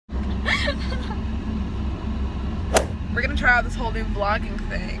we're gonna try out this whole new vlogging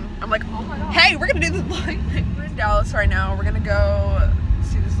thing. I'm like, oh my god. Hey, we're gonna do this vlogging thing. We're in Dallas right now. We're gonna go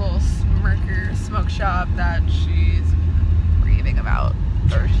see this little smoke shop that she's raving about.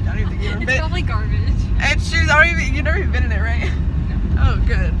 Or she don't even think It's probably garbage. And she's already you've never even been in it, right? No. Oh,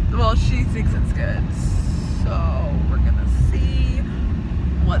 good. Well, she thinks it's good. So we're gonna see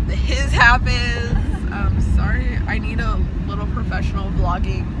what the his half is. Sorry, I need a little professional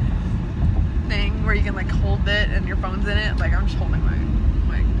vlogging thing where you can like hold it and your phone's in it. Like I'm just holding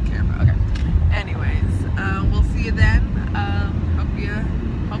my camera. Okay. Anyways, we'll see you then.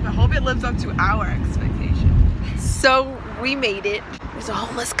 I hope it lives up to our expectation. So we made it. There's a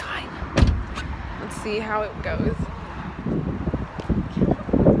homeless guy. Let's see how it goes.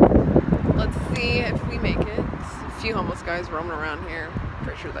 Let's see if we make it. A few homeless guys roaming around here.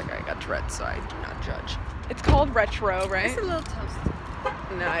 Pretty sure that guy got Tourette's, so I do not judge. It's called Retro, right? It's a little toasty.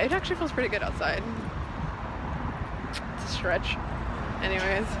 No, it actually feels pretty good outside. It's a stretch.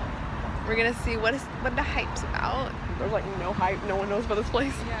 Anyways, we're gonna see what the hype's about. There's like no hype. No one knows about this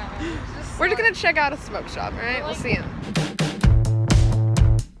place. Yeah. We're just gonna check out a smoke shop, alright? We'll see you.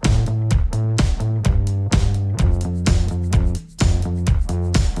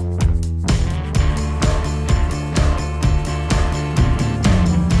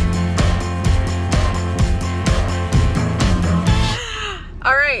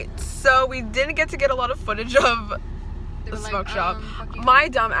 Alright, so we didn't get to get a lot of footage of the smoke shop. My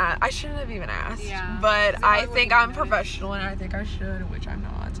dumb ass. I shouldn't have even asked. Yeah. But I think I'm professional and I think I should, which I'm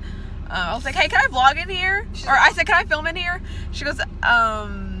not. I was like, hey, can I vlog in here? Or I said, can I film in here? She goes, no.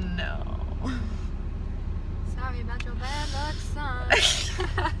 Sorry about your bad luck, son.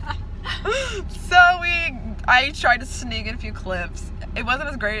 So I tried to sneak in a few clips. It wasn't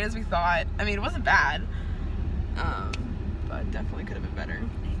as great as we thought. I mean, it wasn't bad. But definitely could have been better.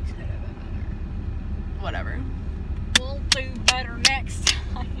 Whatever. We'll do better next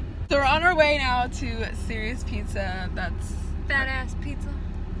time. So we're on our way now to Serious Pizza. That's Badass pizza.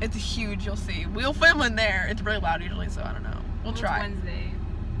 it's huge. You'll see. We'll film in there. It's really loud usually, so I don't know. We'll try. It's Wednesday.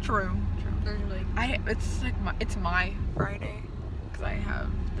 True. There's like It's like it's my Friday because I have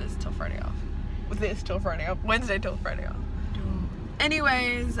this till Friday off. With this till Friday off. Wednesday till Friday off.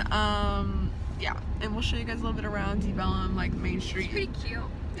 Anyways, yeah, and we'll show you guys a little bit around DeBellum, like Main Street. it's pretty cute.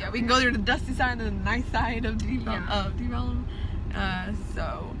 Yeah, we can go there to the dusty side and the nice side of DeBellum.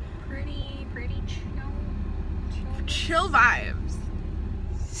 So Pretty chill vibes.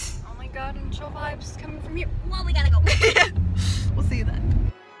 Oh my god, and chill vibes coming from here. Well, we gotta go. We'll see you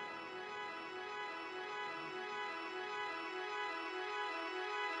then.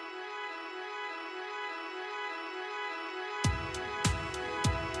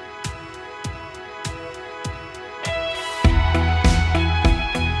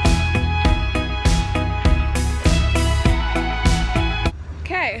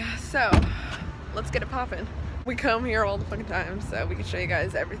 Okay, so let's get it poppin'. We come here all the fucking time, so we can show you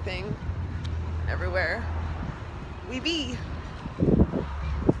guys everything, everywhere we be.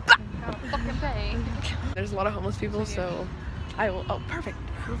 Gotta fucking pay. There's a lot of homeless people, so I will. Oh, perfect.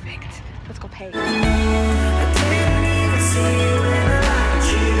 Let's go pay.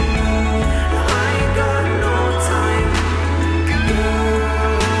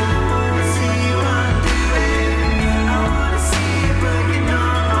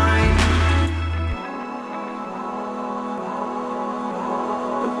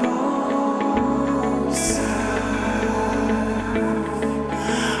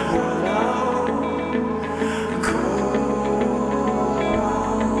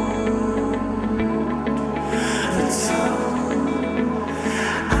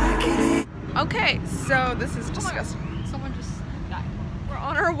 Okay, so this is disgusting. Someone just died. We're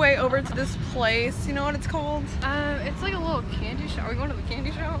on our way over to this place. You know what it's called? It's like a little candy shop. Are we going to the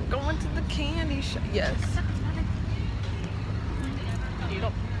candy shop? Going to the candy shop. Yes.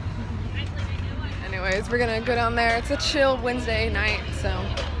 Anyways, we're gonna go down there. It's a chill Wednesday night, so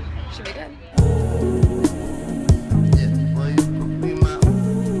should be good.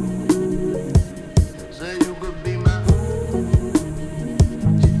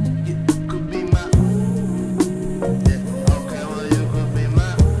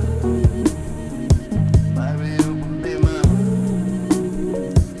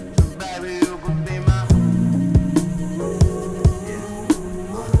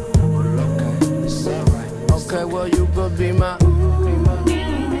 Okay, well you could be my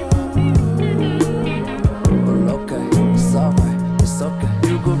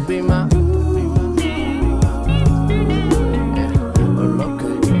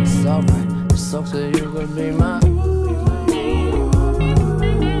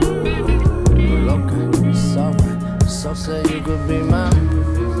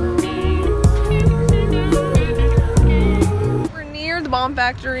We're near the Bomb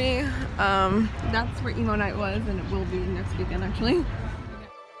Factory. That's where emo night was, and it will be next weekend actually.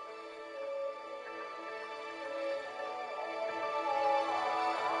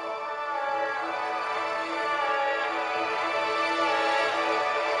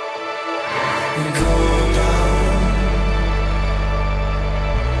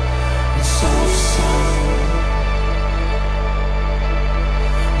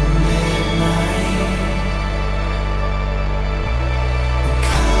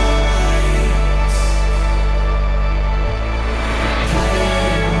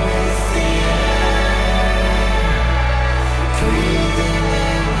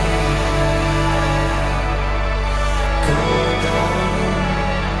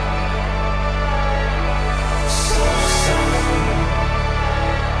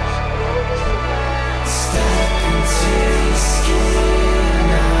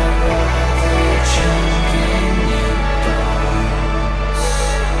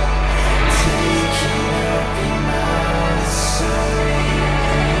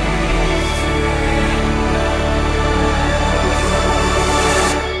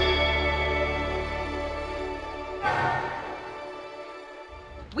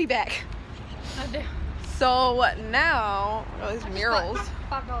 We back. So now, these murals.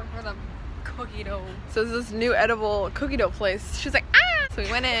 $5 for the cookie dough. So there's this new edible cookie dough place. She's like, ah! So we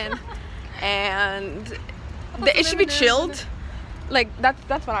went in, and it should be chilled. Like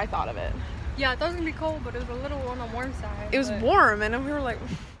that's what I thought of it. Yeah, I thought it was gonna be cold, but it was a little on the warm side. It was warm, and we were like.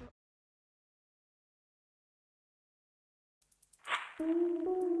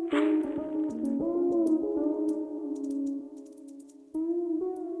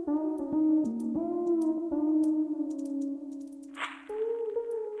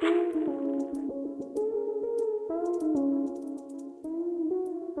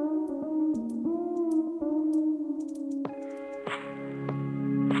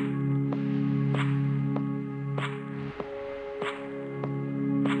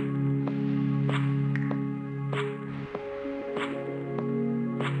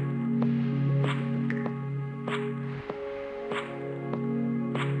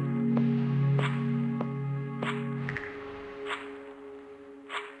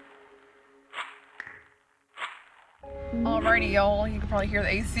 Alrighty, y'all. You can probably hear the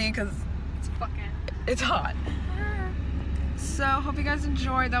AC because it's hot. So hope you guys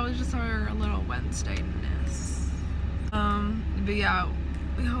enjoyed. That was just our little Wednesday-ness. But yeah,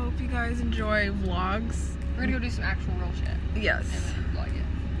 we hope you guys enjoy vlogs. We're gonna go do some actual real shit. Yes. And then vlog it.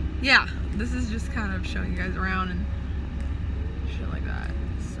 Yeah, this is just kind of showing you guys around and shit like that.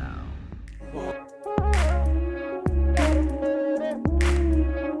 So.